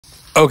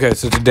Okay,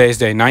 so today's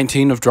day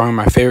 19 of drawing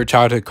my favorite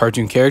childhood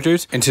cartoon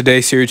characters, and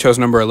today's series chose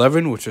number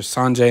 11, which is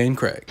Sanjay and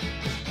Craig.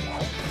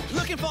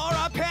 Looking for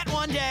a pet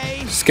one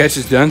day. Sketch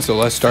is done, so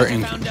let's start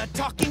inking. Found a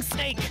talking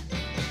snake,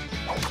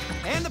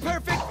 and the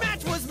perfect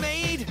match was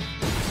made.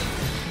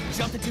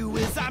 Jumped into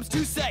his arms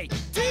to say,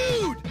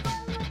 "Dude!"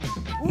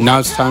 Now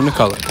it's time to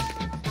color.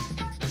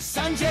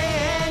 Sanjay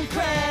and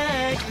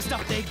Craig, the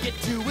stuff they get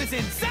to is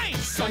insane.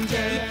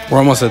 Sanjay. We're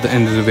almost at the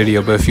end of the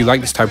video, but if you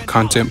like this type of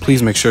content,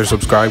 please make sure to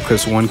subscribe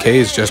because 1K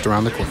is just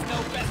around the corner.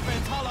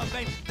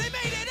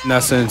 And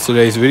that's the end of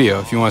today's video.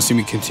 If you want to see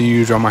me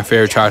continue to draw my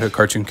favorite childhood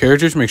cartoon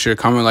characters, make sure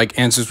to comment, like,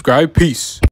 and subscribe. Peace!